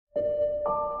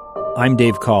I'm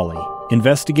Dave Cawley,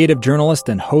 investigative journalist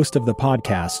and host of the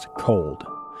podcast Cold.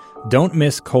 Don't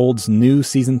miss Cold's new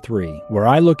Season 3, where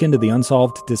I look into the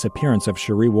unsolved disappearance of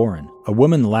Cherie Warren, a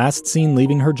woman last seen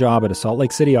leaving her job at a Salt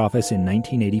Lake City office in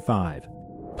 1985.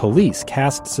 Police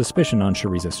cast suspicion on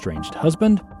Cherie's estranged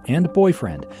husband and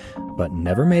boyfriend, but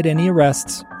never made any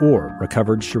arrests or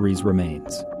recovered Cherie's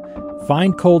remains.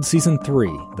 Find Cold Season 3,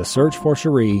 The Search for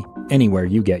Cherie, anywhere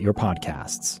you get your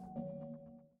podcasts.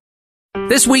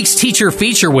 This week's teacher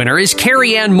feature winner is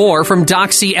Keriann Moore from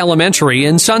Doxey Elementary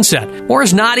in Sunset. Moore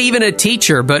is not even a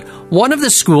teacher, but one of the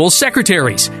school's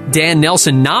secretaries. Dan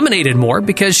Nelson nominated Moore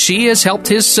because she has helped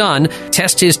his son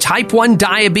test his type 1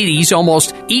 diabetes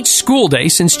almost each school day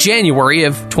since January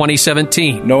of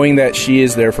 2017. Knowing that she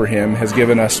is there for him has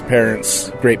given us parents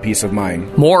great peace of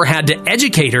mind. Moore had to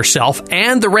educate herself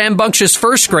and the rambunctious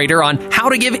first grader on how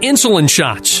to give insulin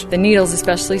shots. The needles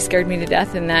especially scared me to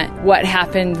death, and that what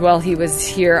happened while he was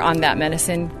here on that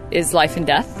medicine is life and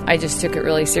death. I just took it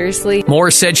really seriously. Moore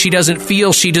said she doesn't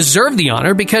feel she deserved the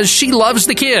honor because she loves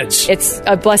the kids. It's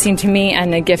a blessing to me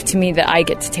and a gift to me that I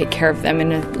get to take care of them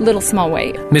in a little small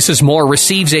way. Mrs. Moore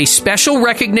receives a special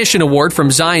recognition award from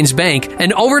Zions Bank,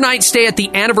 an overnight stay at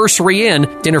the Anniversary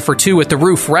Inn, dinner for two at the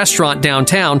Roof restaurant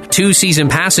downtown, 2 season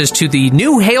passes to the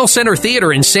new Hale Center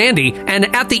Theater in Sandy,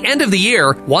 and at the end of the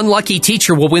year, one lucky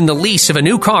teacher will win the lease of a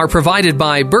new car provided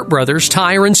by Burt Bros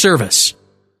Tire and Service.